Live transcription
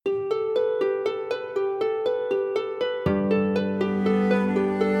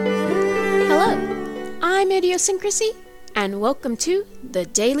I'm Idiosyncrasy, and welcome to the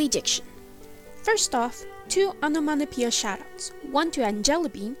Daily Diction. First off, 2 onomatopoeia shoutouts. One to Angela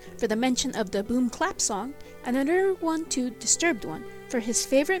Bean for the mention of the boom clap song, and another one to Disturbed One for his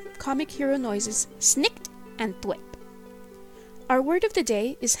favorite comic hero noises, snikt and thwip. Our word of the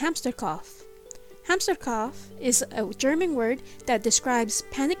day is Hamsterkauf. Hamsterkauf is a German word that describes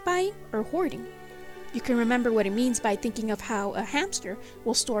panic buying or hoarding. You can remember what it means by thinking of how a hamster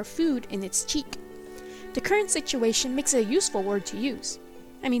will store food in its cheek. The current situation makes it a useful word to use.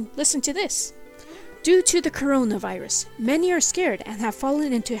 Listen to this. Due to the coronavirus, many are scared and have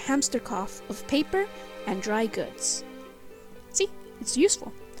fallen into Hamsterkauf of paper and dry goods. See, it's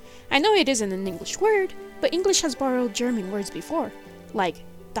useful. I know it isn't an English word, but English has borrowed German words before, like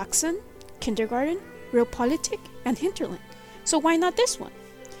Dachshund, kindergarten, Realpolitik, and Hinterland. So why not this one?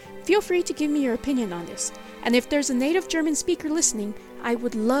 Feel free to give me your opinion on this, and if there's a native German speaker listening, I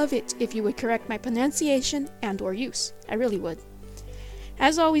would love it if you would correct my pronunciation and/or use. I really would.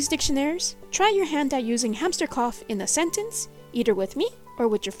 As always, dictionaires, try your hand at using Hamsterkauf in a sentence, either with me or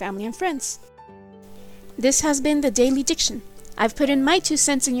with your family and friends. This has been the Daily Diction. I've put in my 2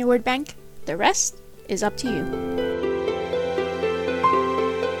 cents in your word bank. The rest is up to you.